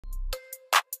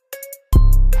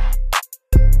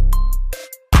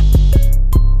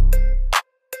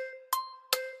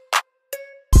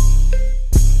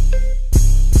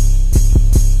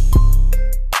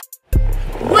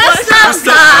Just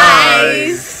the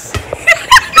eyes.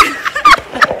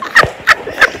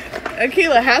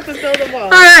 Akila has to throw the ball. All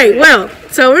right, well,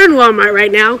 so we're in Walmart right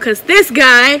now because this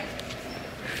guy,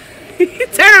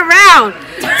 turn around.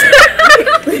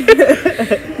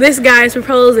 This guy is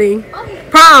proposing,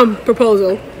 prom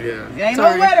proposal. Yeah. Ain't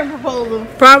no wedding proposal.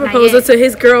 Prom proposal to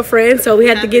his girlfriend, so we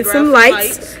had to get some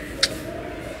lights.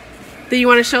 Do you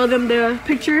want to show them the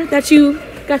picture that you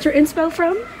got your inspo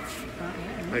from?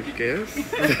 I guess.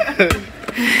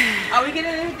 Are we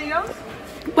getting anything else?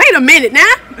 Wait a minute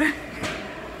now.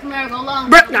 Come here, go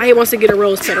long. Bruh, now he wants to get a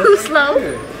rose petal. Too slow.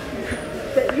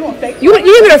 You want fake? You give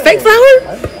me a fake flower?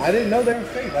 I didn't know they were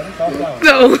fake. I just saw flowers.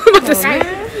 No, I'm about to say.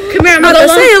 Come here, I'm about to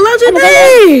say hello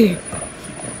today.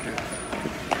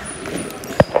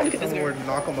 Or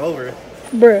knock them over.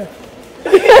 Bruh.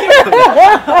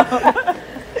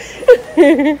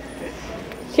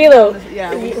 Kilo,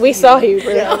 Yeah, we saw you,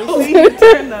 bro. we see you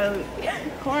turn the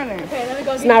corner.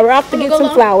 So now we're off to get some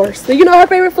flowers. Do you know her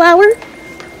favorite flower?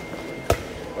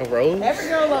 A rose? Every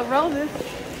girl loves roses.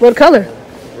 What color?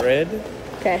 Red?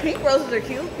 Okay. Pink roses are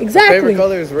cute. Exactly. Favorite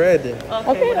color is red. Okay, all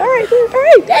right.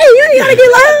 Dang, you gotta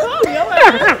get low.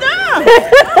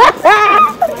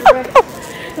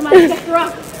 Somebody check the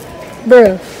rock.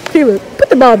 Bruh, Kilo, put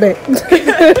the ball back.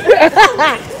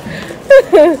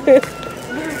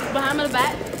 Behind my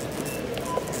back.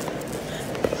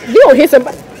 You gonna hit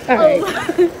somebody. All right.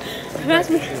 That's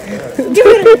me. Give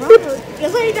it a rock.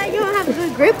 That's why you don't have a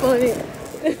good grip on it.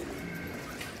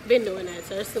 Been doing that,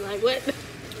 so it's like, what?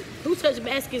 Who touched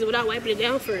baskets without wiping it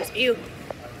down first? Ew.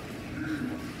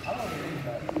 I'm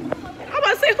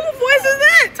about to say, who voice is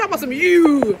that? Talk about some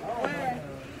you.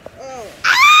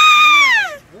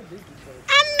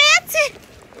 I meant it.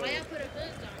 Why y'all put a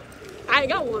hood on? I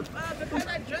ain't got one. Because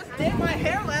I just did my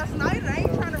hair last night and I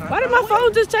ain't trying to. Why did my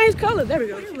phone just change color? There we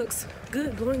go. It looks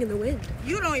good blowing in the wind.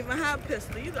 You don't even have a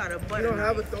pistol. You got a butter. You don't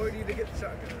have knife. authority to get the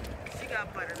shotgun. She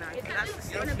got butter knife. That's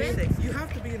the in a same bit. You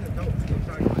have to be an adult to get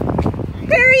shotgun.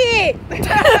 Period.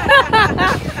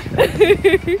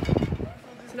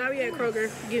 So now we at Kroger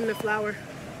getting the flower.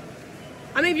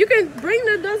 I mean, you can bring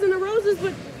the dozen of roses,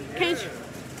 but can't you?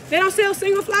 They don't sell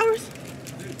single flowers?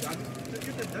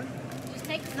 Just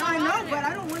take the No, I know, but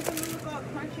I don't want them to look all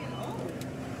crunchy and old.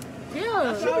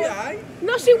 Yeah. She'll be alright.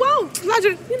 No, she won't.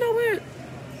 Elijah, you know what?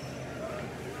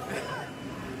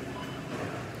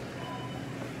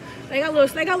 They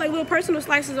got like little personal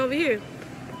slices over here.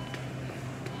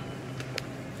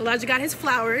 Elijah got his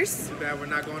flowers. Too bad we're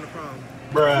not going to prom.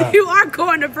 Bruh. You are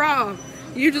going to prom.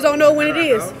 You just don't know when it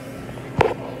is.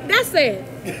 That's sad.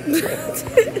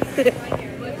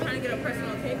 But trying to get a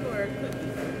personal cake or a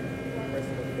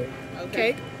cookie?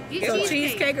 Cake. Get So cheesecake.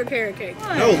 cheesecake or carrot cake?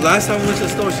 No, last time we went to the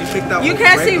store, she picked out You like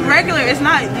can't see regular- regular. It's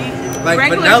not. like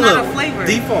Regular vanilla is not a flavor.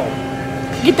 default.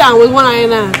 Get down with one eye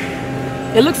and eye.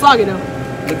 It looks soggy though.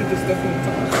 Look at this stuff on the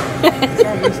top. It's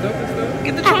all mixed up and stuff.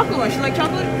 Get the chocolate one. She like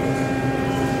chocolate?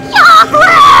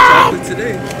 Chocolate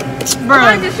today.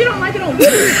 Bruh. She don't like it on wood.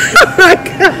 Oh my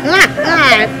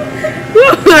god!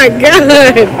 Oh my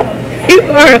god! You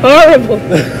are horrible.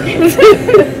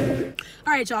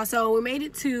 All right, y'all. So we made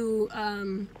it to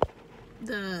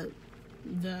the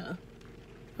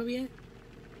where we at?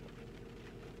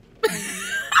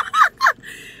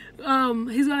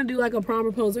 He's gonna do like a prom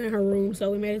proposal in her room.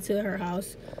 So we made it to her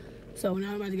house. So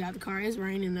now we're about to get out the car. It's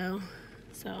raining though,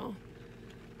 so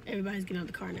everybody's getting out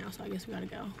the car now. So I guess we gotta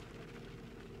go.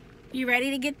 You ready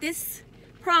to get this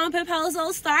prom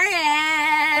proposal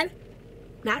started?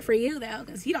 Not for you though,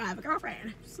 because you don't have a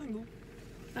girlfriend. Single.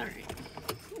 All right.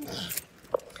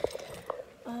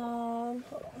 Hold on.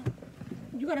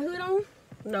 You got a hood on?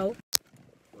 No.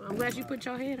 Well, I'm glad you put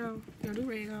your head on. Your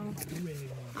do-rag on.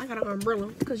 I got an umbrella,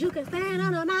 because you can stand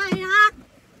under my yacht.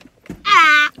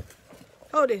 Ah!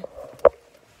 Hold it.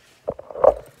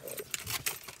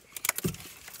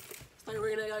 Started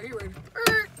ringing out here.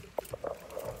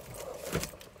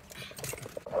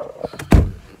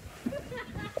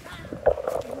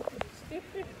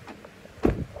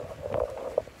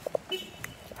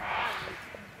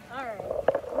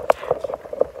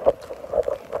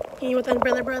 You want the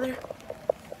umbrella, brother?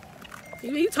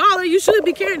 You taller, you should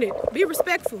be carrying it. Be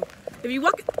respectful. If you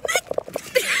walk,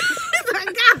 oh my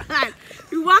God,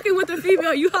 you walking with a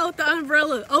female, you hold the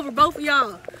umbrella over both of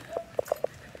y'all.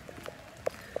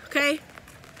 Okay.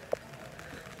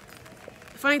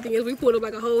 The funny thing is, we pulled up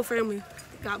like a whole family.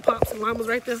 Got pops and mamas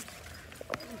right there.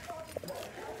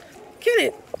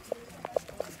 Kenneth.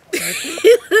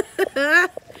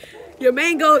 Your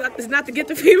main goal is not to get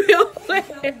the female.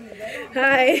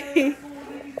 Hi.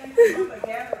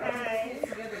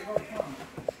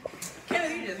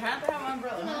 Kennedy, you just have to have an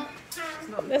umbrella.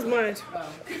 That's mine.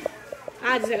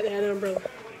 I just have to have an umbrella.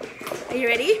 Are you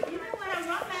ready?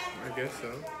 I guess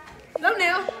so. No,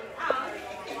 now.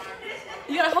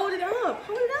 You gotta hold it up.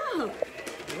 Hold it up.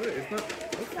 What? It's not.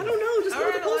 Okay. I don't know. Just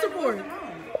hold the poster board.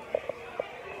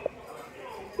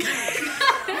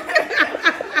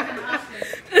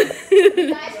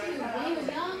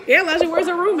 Yeah, Elijah, where's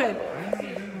her room at?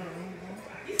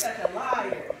 He's such a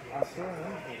liar. I swear.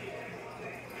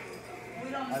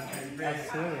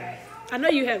 I know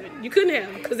you haven't. You couldn't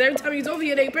have, because every time he's over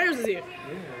here, their parents is here.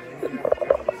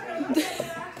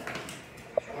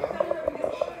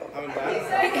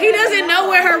 He doesn't know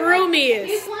where her room is.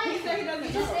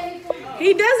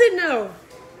 He doesn't know.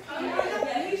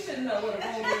 He should know what a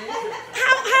room is.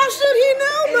 How should he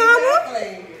know, Mama?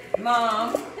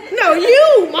 Mom. No,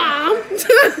 you, Mom.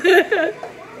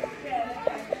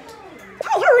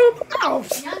 Oh, her room. Oh,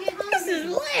 this is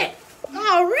lit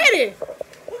already.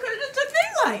 We could have just took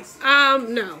daylights.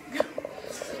 No.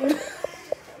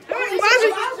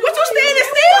 What you standing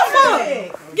still for?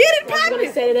 Get it poppin'. I'm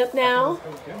gonna set it up now.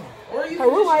 Her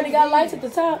room already got lights at the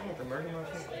top.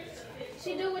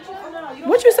 She do what you want.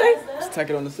 What you say? Just tack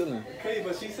it on the ceiling. Hey,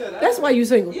 but she said That's why you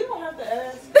single. You don't have to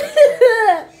ask.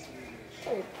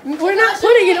 We're not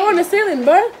putting it on the ceiling,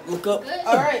 bro. Look up.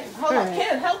 All right, hold on.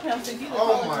 Can't help him since you the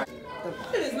Oh my.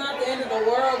 It is not the end of the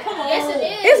world. Come on. Yes, it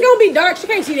is. It's gonna be dark. She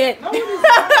can't see that.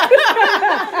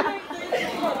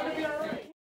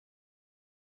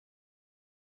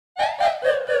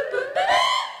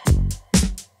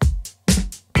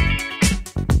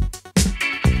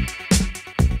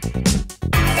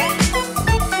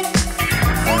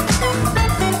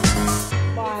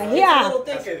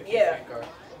 Yeah.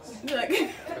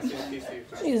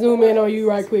 She zoom in on you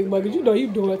right quick, but you know you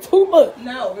doing too much.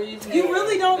 No, you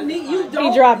really don't need. You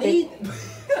don't. He dropped need.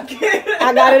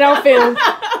 I got it on film.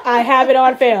 I have it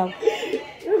on film.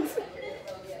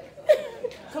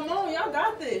 Come on, y'all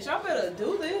got this. Y'all better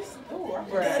do this. Ooh,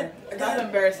 I'm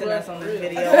embarrassing us on this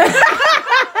video.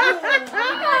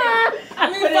 I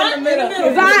mean, put it in the middle.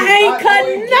 Cause I ain't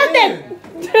cutting nothing.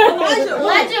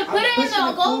 Elijah, put it in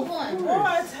the gold one.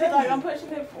 Like I'm pushing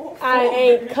it forward. I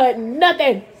ain't cutting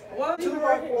nothing. What?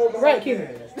 Right, Q.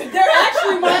 They're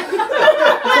actually my.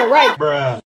 So right.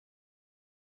 Bruh.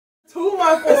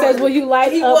 2x4. It says, will you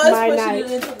light He up was my pushing night?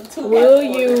 it into the 2x4. Will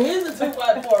you Here's a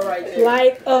 2x4 right there.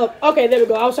 light up? Okay, there we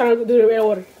go. I was trying to do it in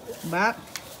order. Bop.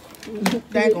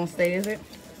 That ain't gonna stay, is it?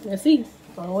 Let's see.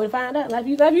 Only way to find out. Like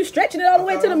you stretching it all the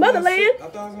way to the motherland. I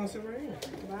thought I was gonna sit right here.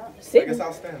 I Sitting. guess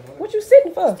I'll stand. What you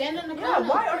sitting for? Stand on the Yeah, corner.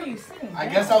 why are you sitting? I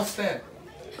guess I'll stand.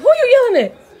 Who you yelling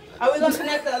at? Are we gonna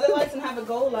connect the other lights and have a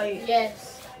goal light?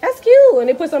 Yes. That's cute. And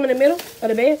they put some in the middle of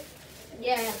the bed.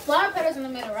 Yeah. Flower petals in the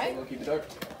middle, right? Keep it dark.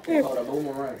 Yeah. Oh, the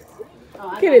boomerang. Oh,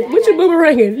 I Get got it. What you got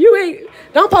boomeranging? You ain't.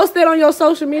 Don't post that on your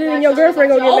social media and your girlfriend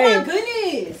gonna get Oh my mad.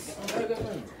 goodness!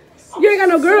 You ain't got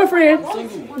no girlfriend.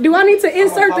 Do I need to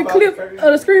insert the clip of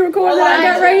the screen recorder that I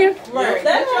got right here? Right.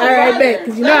 All right, bet.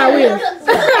 Cause you know I will.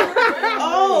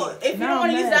 Oh, if you don't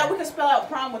want to use that, we can spell out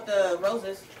prom with the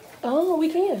roses. Oh, we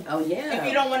can. Oh yeah. If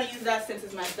you don't want to use that since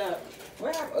it's messed up.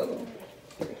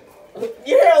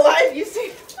 You're alive. You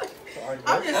see?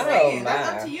 I'm just saying. That's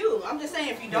up to you. I'm just saying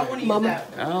if you don't want to use that.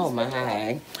 Oh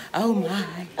my. Oh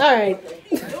my. All right. What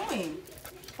are you doing?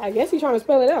 I guess he's trying to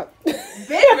spell it out.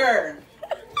 Bigger.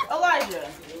 Elijah.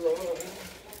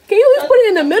 Can you just put it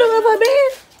in the middle of her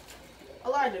bed?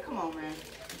 Elijah, come on, man.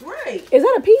 Right. Is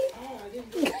that a P?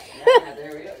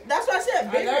 That's what I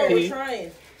said. Bigger. We're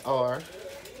trying. Or.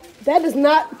 That does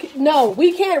not. No,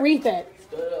 we can't read that.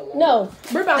 No,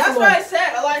 rip out That's some more. what I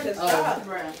said. Elijah, stop,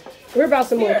 bro. Rip out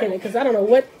some more, Kenny, because I don't know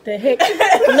what the heck.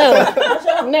 No.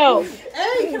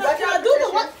 Hey, can I do the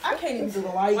light? I can't even do the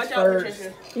lights Watch first. out,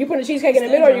 Patricia. You put the cheesecake in the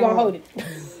middle, or you gonna hold it?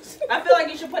 I feel like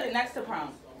you should put it next to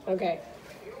prom. Okay.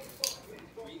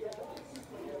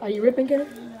 Are you ripping, Kenny?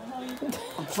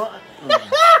 I'm trying.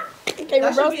 You can't That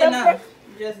rip should rose be pepper? enough.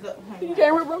 Just the, You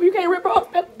can't rip rose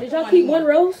pepper? Did y'all keep one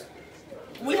rose?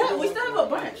 we still have a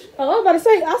bunch. Oh, I was about to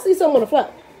say, I see some on the floor.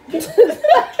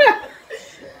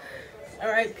 All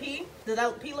right, P. Does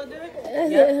that P look good?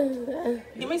 Yeah.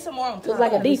 Give me some more on top. It's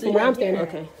like a D from where I'm standing.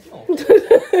 Okay.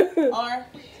 R.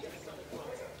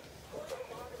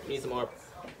 Need some more.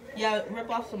 Yeah, rip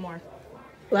off some more.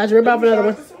 Elijah, rip off another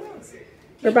one.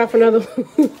 Rip off another one.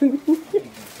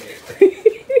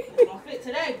 I'll fit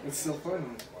today. It's so funny.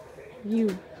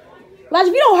 You. Elijah,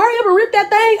 if you don't hurry up and rip that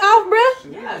thing off,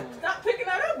 bruh. Yeah, stop picking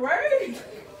that up, right?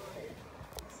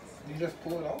 You just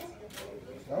pull it off?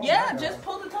 Oh Yeah, just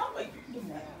pull the top.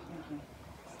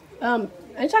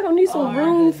 Ain't y'all gonna need some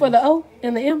room for the O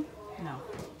and the M?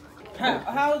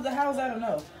 How's that a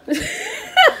no?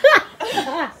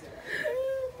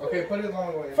 Okay, put it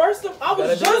long way. First of all, I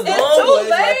was Gotta do just it it's long too ways,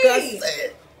 like I late.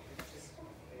 said.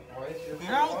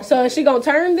 So is she gonna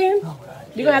turn then?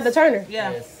 You gonna have to turn her.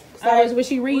 Yeah. So when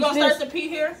she We reads gonna this, start the P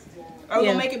here? Or we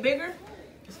Yeah. gonna make it bigger?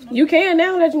 you can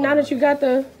now that you got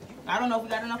the. I don't know if we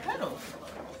got enough petals.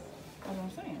 That's what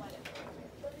I'm saying.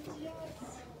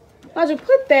 Why'd you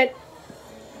put that?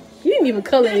 You didn't even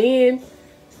color it in.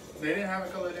 They didn't have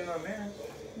it colored in on there.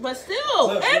 But still,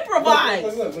 Look,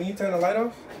 improvise. Look, when you turn the light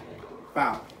off,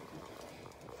 foul.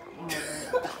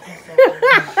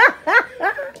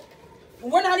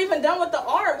 We're not even done with the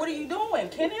art. What are you doing,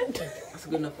 Kenneth? That's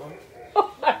good enough for me.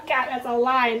 Oh my God, that's a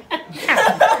line.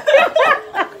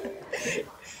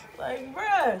 Like,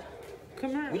 bruh.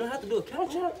 Come on. We don't have to do a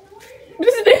couch.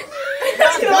 This is it.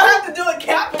 You don't have to do it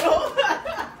capital.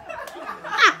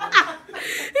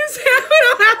 He said we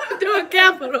don't have to do a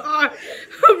capital R.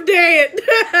 I'm dead.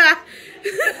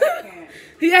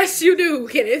 Yes, you do,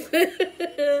 Kenneth.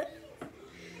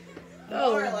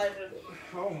 Oh,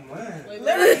 Oh man.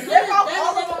 literally, rip off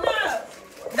all of them.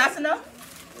 That's enough?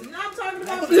 No, I'm talking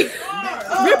about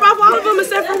Rip off all of them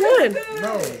except for one.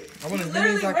 No, I want as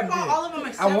many literally as I rip can off all get. of them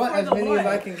except I want for as the many one. as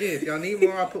I can get. If y'all need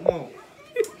more, I'll put more.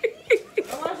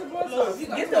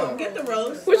 Get the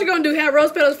rose. What you gonna do? Have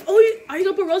rose petals? Oh, are you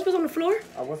gonna put rose petals on the floor?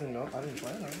 I didn't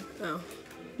plan on it. Oh,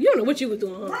 you don't know what you was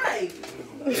doing, huh? Right.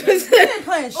 We didn't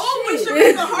plan shit. We should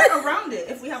make a heart around it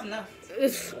if we have enough. He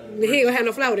ain't gonna have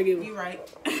no flower to give you. You right.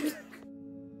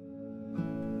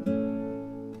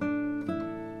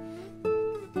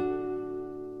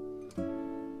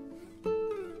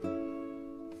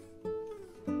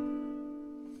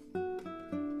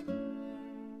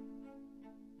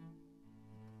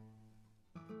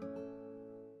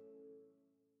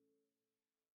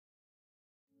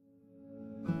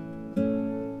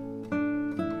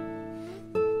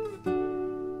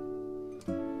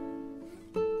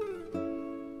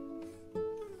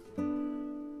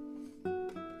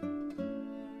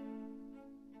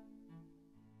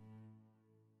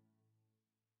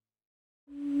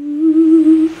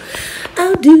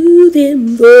 I'll do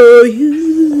them for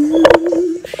you.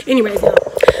 Anyways, y'all.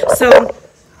 So,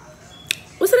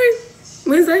 what's today?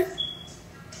 Wednesday?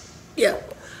 Yeah.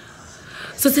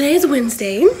 So today is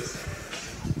Wednesday.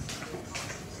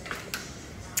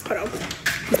 Hold on.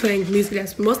 I'm playing music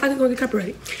that's most likely going to get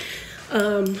copyrighted.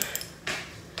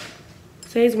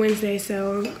 Today's Wednesday,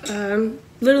 so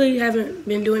literally haven't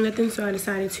been doing nothing, so I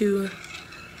decided to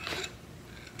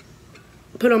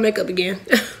put on makeup again.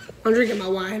 I'm drinking my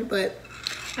wine, but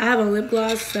I have a lip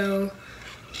gloss, so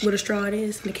with a straw it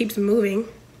is, and it keeps moving.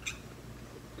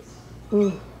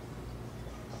 I'm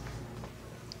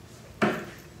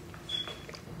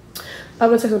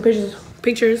gonna take some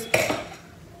pictures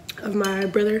of my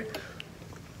brother.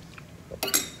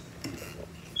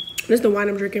 This is the wine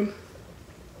I'm drinking.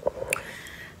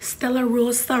 Stella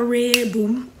Rosa Red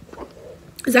Boom.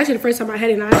 It's actually the first time I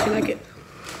had it, and I actually like it.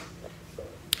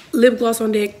 Lip gloss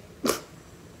on deck.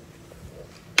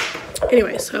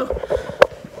 Anyway, so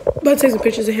I'm about to take some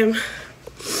pictures of him,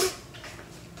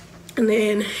 and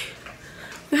then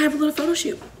I have a little photo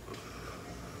shoot.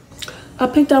 I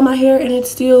picked out my hair, and it's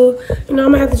still, you know,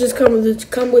 I'm gonna have to just come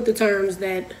with the terms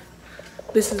that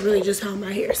this is really just how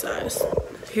my hair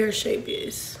shape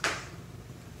is.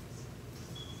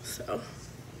 So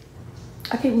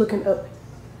I keep looking up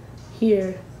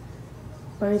here.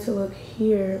 I need to look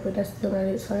here, but that's still not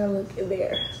it. So I gotta look in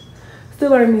there.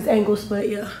 Still learning these angles, but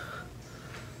yeah.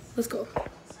 Let's go.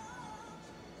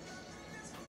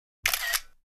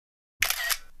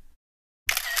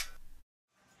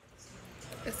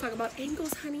 Let's talk about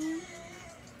angles, honey.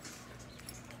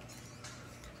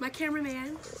 My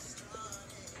cameraman.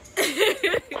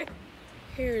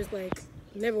 Hair is like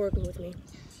never working with me.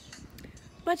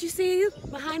 But you see,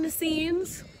 behind the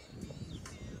scenes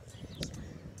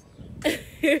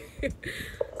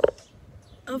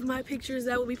of my pictures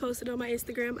that will be posted on my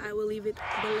Instagram, I will leave it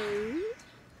below.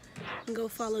 And go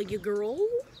follow your girl.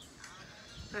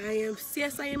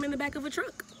 Yes, I am in the back of a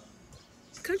truck.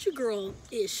 Country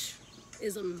girl-ish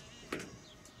ism.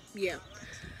 Yeah.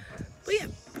 But yeah,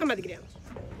 I'm about to get down.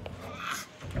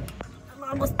 I'm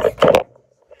almost there.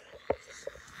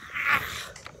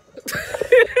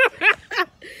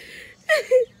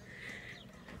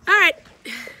 All right,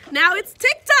 now it's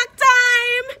TikTok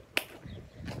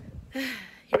time.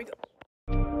 Here we go.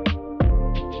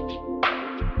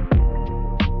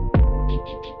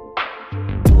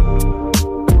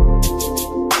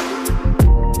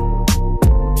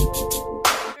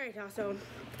 So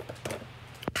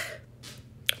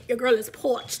your girl is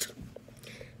parched.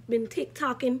 Been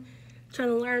TikToking, trying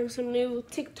to learn some new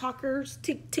TikTokers,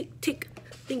 tick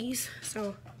thingies.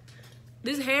 So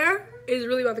This hair is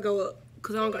really about to go up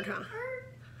because I don't got time.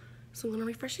 So I'm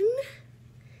gonna refreshen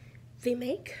the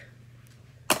make.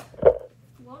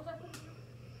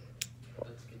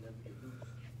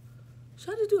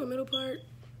 Should I just do a middle part?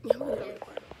 Yeah, I'm gonna do a middle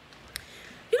part.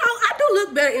 You know, I do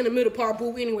look better in the middle part,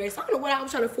 boo, anyway. So I don't know why I was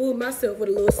trying to fool myself with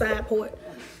a little side part.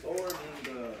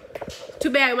 Too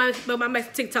bad, my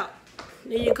TikTok.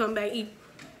 Then you come back eat.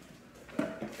 So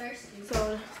there's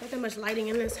not that much lighting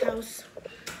in this house.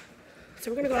 So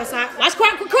we're gonna go outside. Watch,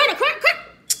 quick.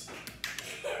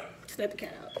 Just let the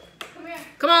cat out. Come here.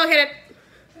 Come on, hit it.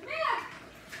 Come here.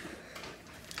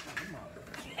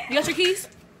 You got your keys?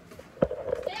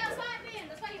 Stay outside, man.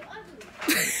 That's why you ugly.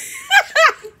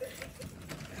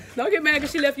 Don't get mad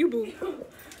because she left you, boo.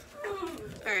 All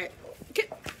right.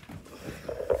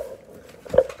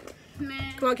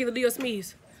 Man. Come on, Keith, do your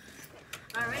sneeze.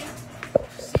 All right.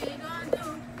 She gonna do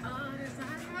all the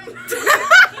time.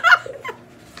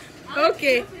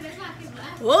 Okay.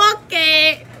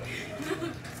 Okay.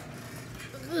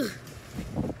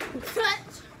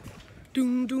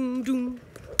 Doom, doom, doom.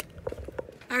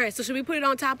 All right, so should we put it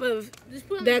on top of Just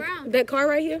put it on the ground. that car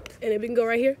right here? And then we can go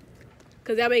right here?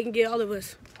 Because that way we can get all of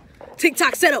us.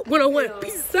 TikTok setup 101.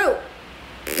 Peace. So,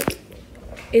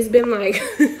 it's been like,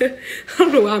 I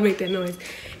don't know why I make that noise.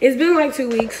 It's been like 2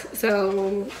 weeks.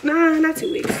 So, nah, not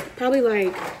 2 weeks. Probably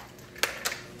like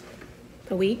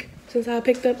a week since I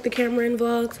picked up the camera and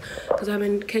vlogs. Because I've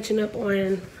been catching up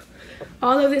on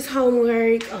all of this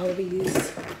homework, all of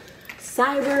these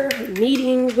cyber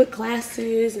meetings with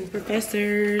classes and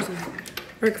professors and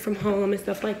work from home and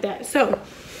stuff like that. So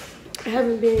I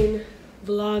haven't been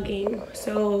vlogging.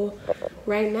 So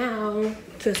right now,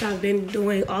 since I've been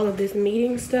doing all of this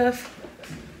meeting stuff,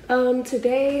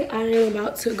 today I am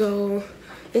about to go.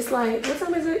 It's like, what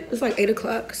time is it? It's like 8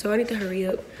 o'clock. So I need to hurry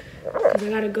up because I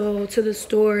gotta go to the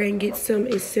store and get some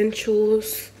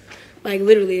essentials, like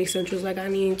literally essentials. Like I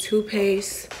need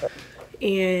toothpaste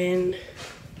and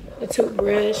a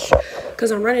toothbrush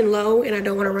because I'm running low and I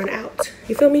don't want to run out.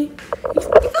 You feel me? You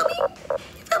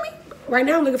feel me? Right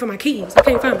now I'm looking for my keys. I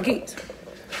can't find my keys.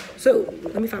 So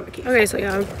let me find my keys. Okay, so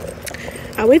y'all,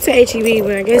 I went to HEB,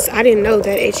 but I guess I didn't know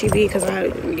that HEB because I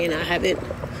haven't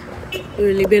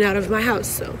really been out of my house.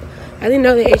 So I didn't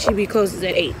know that HEB closes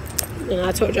at 8. And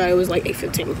I told y'all it was like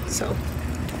 8:15. So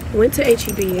I went to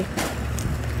HEB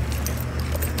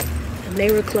and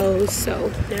they were closed.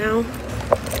 So now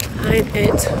I'm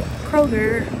at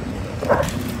Kroger.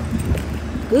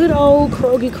 Good old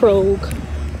Krogy Krog.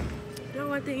 You know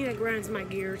one thing that grinds my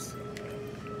gears?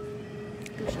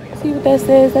 See what that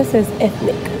says? That says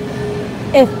ethnic.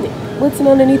 Ethnic. What's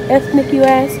underneath ethnic, you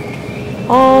ask?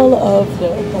 All of the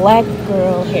black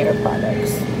girl hair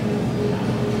products.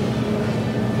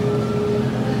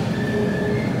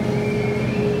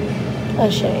 A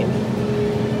shame.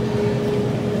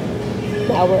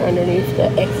 Now we're underneath the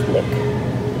ethnic.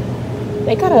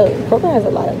 Kroger has a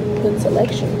lot of good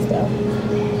selections though.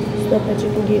 Stuff that you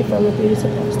can get from a beauty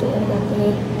supply store.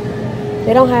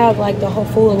 They don't have like the whole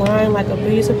full line like a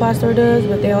beauty supply store does,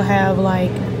 but they'll have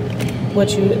like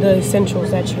the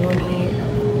essentials that you will need.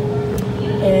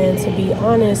 And to be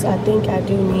honest, I think I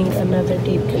do need another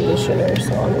deep conditioner,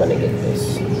 so I'm gonna get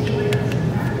this.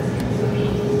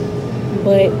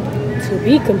 But to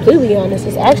be completely honest,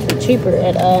 it's actually cheaper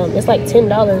at it's like $10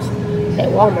 at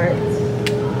Walmart.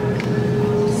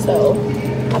 So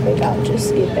I think I'll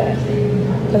just get that.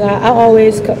 Because I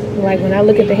always, like when I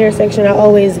look at the hair section, I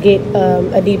always get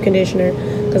a deep conditioner.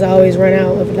 Because I always run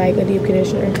out of like a deep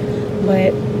conditioner.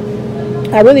 But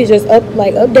I really just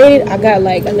updated. I got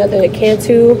like another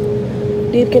Cantu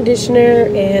deep conditioner.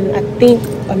 And I think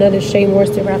another Shea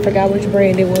Moisture. I forgot which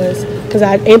brand it was. Because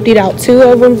I emptied out 2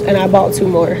 of them and I bought 2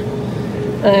 more.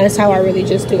 That's how I really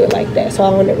just do it like that. So I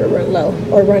don't ever run low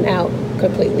or run out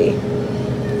completely.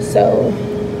 So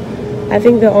I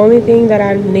think the only thing that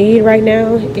I need right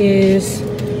now is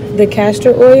the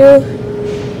castor oil,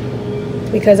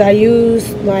 because I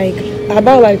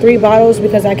bought like 3 bottles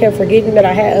because I kept forgetting that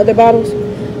I had other bottles.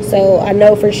 So I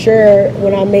know for sure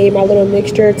when I made my little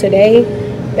mixture today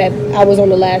that I was on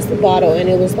the last bottle and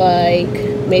it was like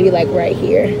maybe like right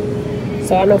here.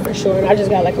 So I know for sure, and I just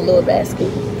got like a little basket,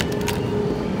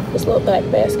 this little black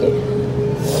basket.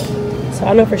 So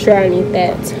I know for sure I need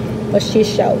that, but she's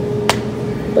show.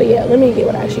 But yeah, let me get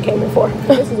what I actually came here for.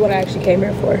 This is what I actually came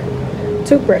here for.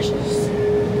 Toothbrushes.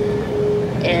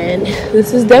 And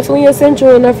this is definitely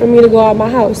essential enough for me to go out of my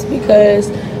house because,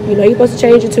 you know, you're supposed to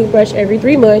change your toothbrush every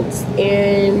 3 months.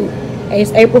 And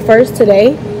it's April 1st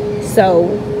today. So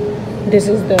this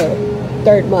is the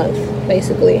 3rd month,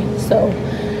 basically. So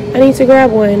I need to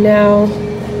grab one now.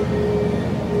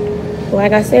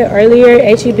 Like I said earlier,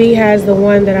 HEB has the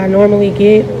one that I normally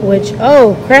get, which,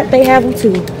 oh crap, they have them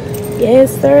too.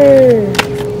 Yes, sir.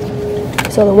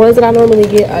 So the ones that I normally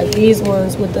get are these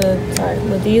ones with the,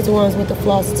 these ones with the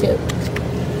floss tip.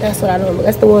 That's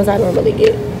the ones I normally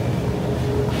get.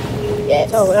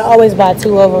 Yes. So I always buy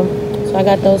 2 of them. So I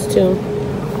got those 2. Let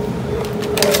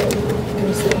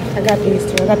me see. I got these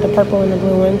 2. I got the purple and the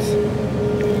blue ones.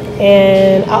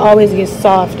 And I always get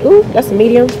soft. Ooh, that's a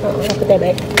medium. I'll put that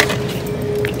back.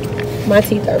 My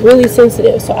teeth are really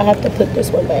sensitive, so I have to put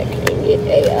this one back and get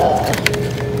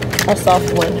a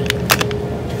soft one.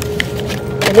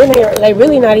 And then they're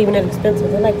really not even that expensive.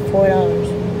 They're like $4.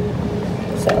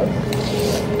 So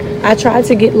I tried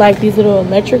to get like these little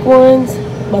electric ones,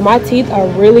 but my teeth are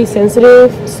really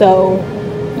sensitive. So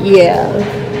yeah,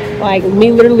 like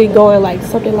me literally going like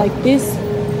something like this,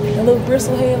 a little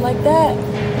bristle head like that.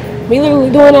 Me literally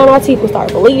doing that, my teeth will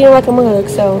start bleeding like a mug.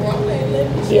 So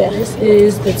yeah, this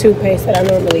is the toothpaste that I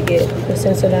normally get, the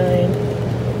Sensodyne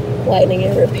Whitening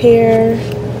and Repair.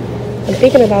 I'm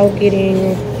thinking about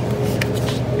getting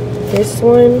this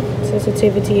one,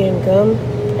 Sensitivity and Gum,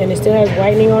 and it still has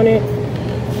whitening on it.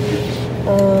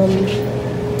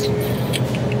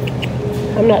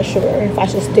 I'm not sure if I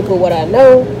should stick with what I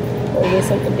know or get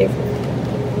something different.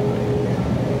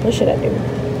 What should I do?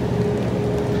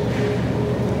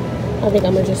 I think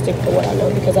I'm gonna just stick to what I know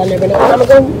because I never know when I'm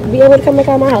gonna be able to come back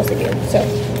out of my house again. So,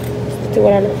 stick to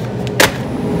what I know.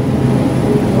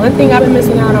 One thing I've been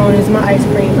missing out on is my ice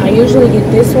cream. I usually get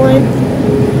this one.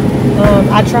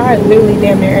 I tried literally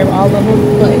damn near all of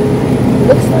them, but it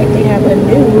looks like they have a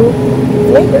new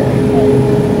flavor.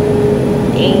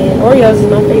 And Oreos is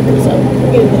my favorite, so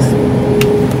I'm getting this.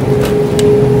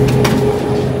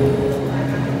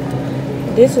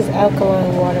 This is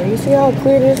alkaline water. You see how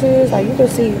clear this is? Like you can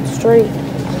see straight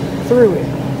through it.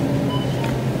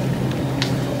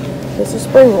 This is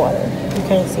spring water. You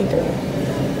can't see through it.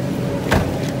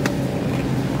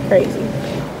 Crazy.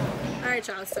 Alright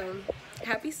y'all, so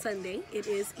happy Sunday. It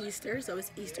is Easter, so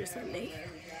it's Easter Sunday.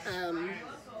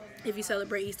 If you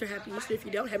celebrate Easter, happy Easter. If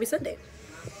you don't, happy Sunday.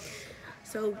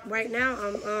 So right now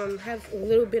I'm have a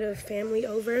little bit of family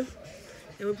over and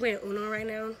we're playing Uno right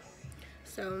now.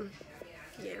 So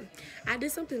yeah, I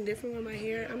did something different with my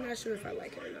hair. I'm not sure if I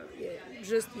like it or not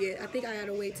just yet. I think I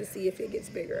gotta wait to see if it gets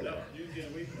bigger or not.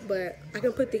 But I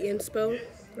can put the inspo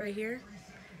right here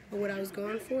of what I was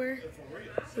going for.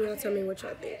 So y'all tell me what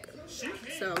y'all think. So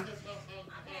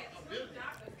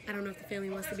I don't know if the family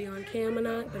wants to be on cam or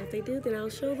not, but if they do, then I'll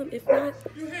show them. If not,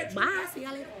 bye. See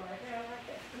y'all later.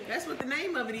 That's what the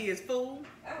name of it is, fool.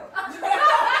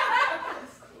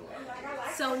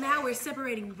 So now we're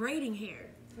separating braiding hair.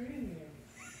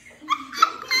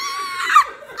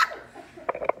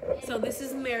 So this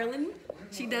is Marilyn.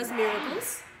 She does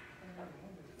miracles.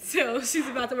 So she's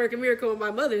about to work a miracle with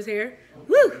my mother's hair.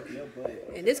 Woo!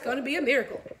 And it's gonna be a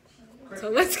miracle. So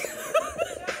let's go.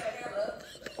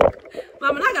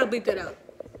 Mama, I gotta bleep that out.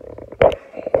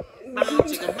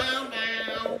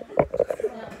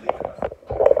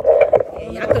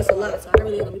 Yeah, y'all cuss a lot, so I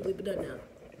really gonna be bleeping that now.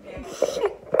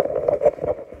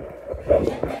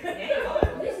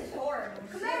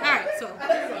 Alright, so.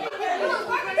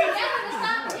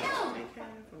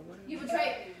 You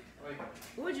betrayed me.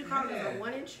 What would you call it? A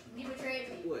 1 inch? You betrayed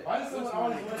me. What? Why does someone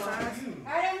always want to size you? I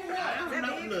don't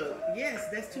know. Look, yes,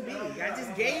 that's too big. I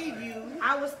just gave you.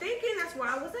 I was thinking, that's why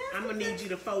I was asking. I'm gonna need you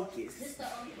to focus.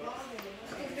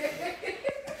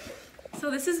 So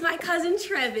this is my cousin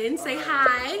Trevin. Say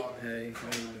hi. Hey,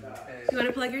 You want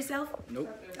to plug yourself? nope.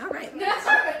 All right.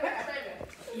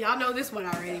 Y'all know this one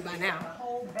already by now.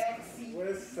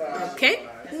 Okay.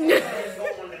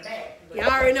 Y'all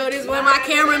already know this one, my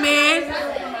cameraman.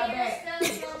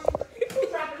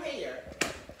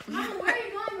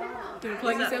 Can you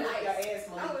plug yourself?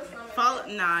 Follow.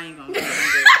 Nah, I ain't gonna.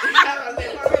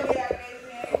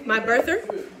 My birther.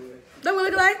 Don't we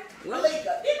look like?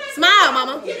 Smile,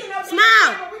 mama.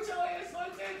 Smile.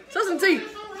 Show some teeth.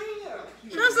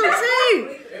 Show some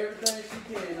teeth.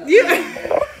 You.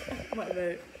 My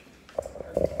bad.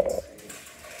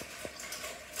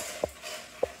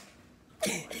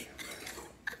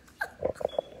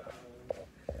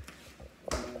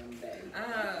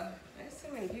 There's so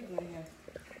many people in here.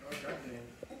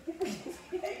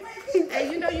 Hey,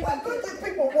 you know you can Put these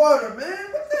people water,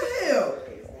 man. What the hell?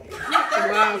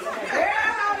 Wow.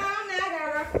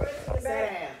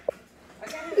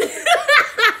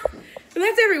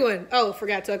 That's everyone. Oh,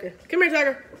 forgot Tucker. Come here,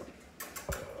 Tucker.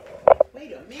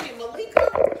 Wait a minute, Malika.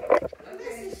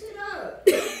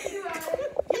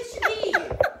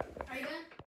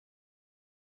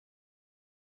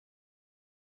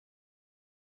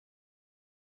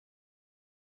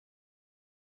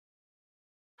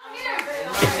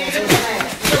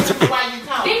 Why you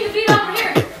talking? Bring the feet over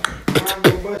here.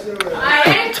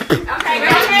 Alright? Okay,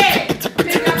 ready?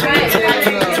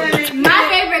 My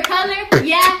favorite color,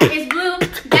 yeah, is blue.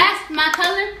 That's my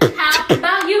color. How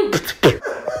about you? 2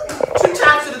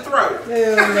 times to the throat.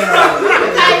 Hell no.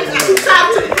 Okay, 2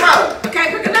 times to the throat. Okay,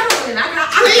 pick another one. I got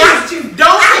Please,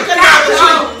 don't pick another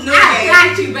one. I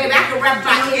got you, baby. I can rap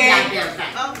my head down.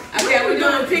 Okay, we're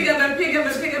doing pick up and pick up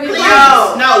and pick up.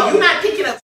 No, you're not picking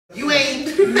up. You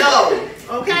ain't, no.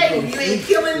 Okay? You ain't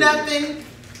killing nothing.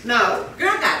 No.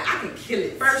 Girl, I can kill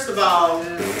it. First of all,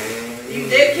 You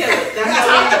did kill it. we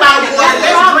talked about water. Let's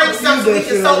drink something so we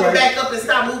can sober back up and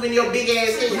stop moving your big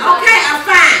ass head. Okay, I'm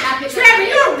fine. Trevor,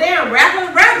 you're a damn rapper.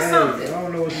 Rap something. I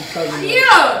don't know what you're talking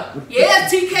about. Yeah,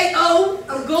 TKO.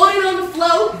 I'm going on the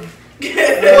floor.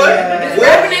 What?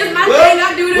 Rapping is my thing.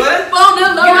 I do this on the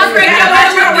low. I'm ready to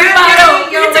let your rap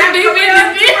go. You took me in the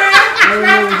bit. I don't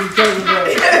know what you're talking about.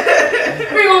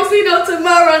 We won't see no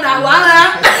tomorrow now.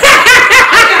 Voila.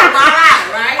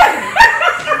 Voila, right?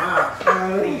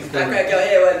 Okay, go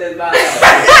ahead with this voila.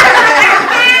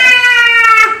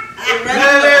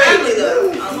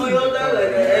 I'm on your dollar.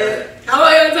 I'm on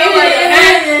your dollar.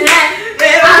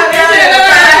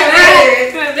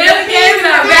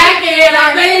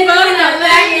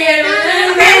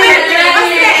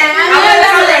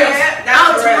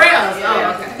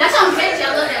 That's on catchy. I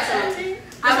love that song.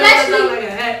 Especially,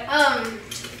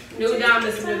 New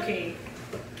Diamonds is New King.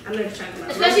 I'm gonna try to.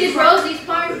 especially Rosie's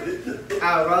part. Oh,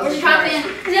 Where Rosie. she hop in.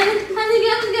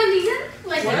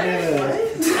 Like that.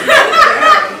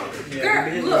 Girl,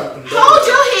 look. Hold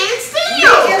your head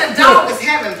still. And the dog is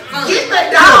having fun. Get the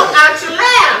dog out your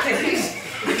lap.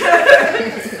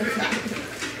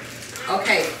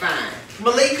 Okay, fine.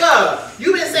 Malika,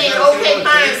 you've been saying okay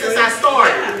fine since I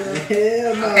started.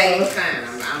 Hell no. Okay, fine.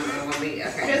 I'm gonna be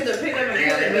okay. Just to pick up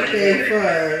and Okay,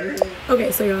 fine. Okay,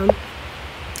 so y'all,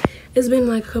 it's been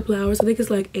like a couple hours. I think it's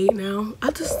like 8 now.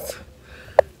 I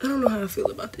don't know how I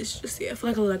feel about this just yet. I feel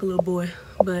like I look like a little boy,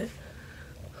 but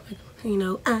like, you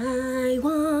know, I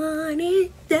want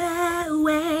it that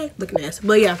way. Looking ass.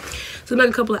 But yeah, so it's been like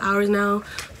a couple of hours now.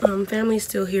 Family's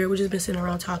still here. We've just been sitting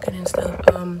around talking and stuff.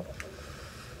 I'm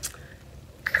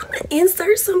gonna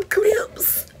insert some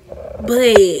clips,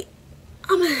 but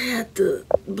I'm gonna have to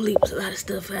bleep a lot of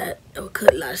stuff out or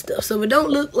cut a lot of stuff. So it don't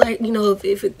look like, you know,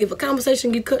 if a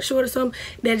conversation get cut short or something,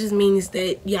 that just means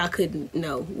that y'all couldn't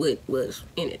know what was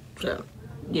in it. So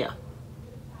yeah.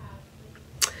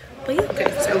 But yeah, okay.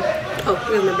 So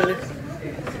here's my brother.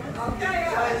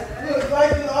 Looks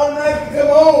like you all night can come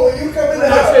on when you come in the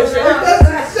house.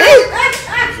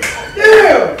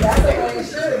 Damn! That's the way it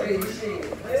should be.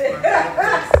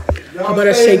 I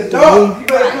better shake the room. You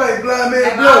better play Blind Man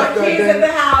All Bluff, the kids in goddamn. the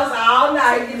house all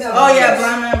night, you know. Oh yeah,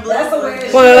 Blind Man Bluff. That's the way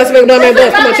it Come on, let's make Blind Man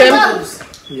Bluff. Come on, Chad.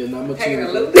 Yeah, number Taking a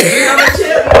 2. loop.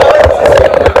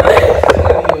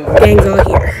 Gang's all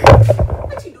here.